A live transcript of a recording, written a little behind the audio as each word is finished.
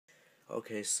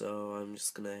Okay, so I'm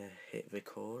just gonna hit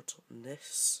record on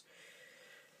this.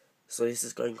 So this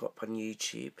is going up on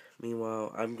YouTube.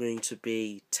 Meanwhile, I'm going to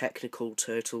be Technical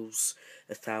Turtles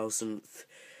 1000th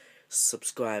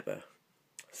subscriber.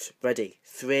 Ready?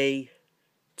 3,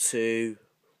 2,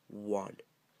 1.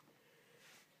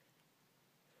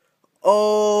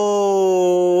 Oh!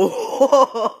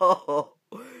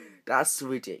 That's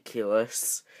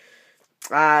ridiculous.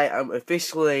 I am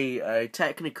officially a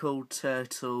Technical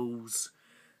Turtles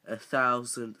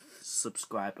 1000th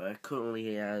subscriber. Currently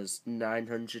he has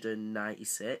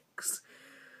 996.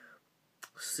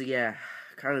 So yeah,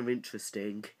 kind of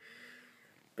interesting,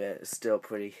 but still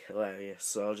pretty hilarious.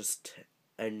 So I'll just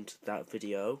end that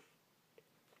video.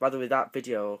 By the way, that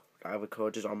video I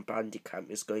recorded on Bandicamp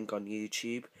is going on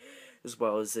YouTube, as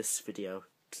well as this video,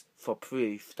 for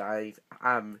proof that I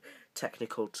am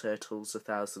Technical Turtles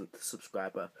 1000th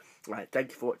subscriber. Right,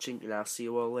 thank you for watching, and I'll see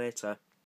you all later.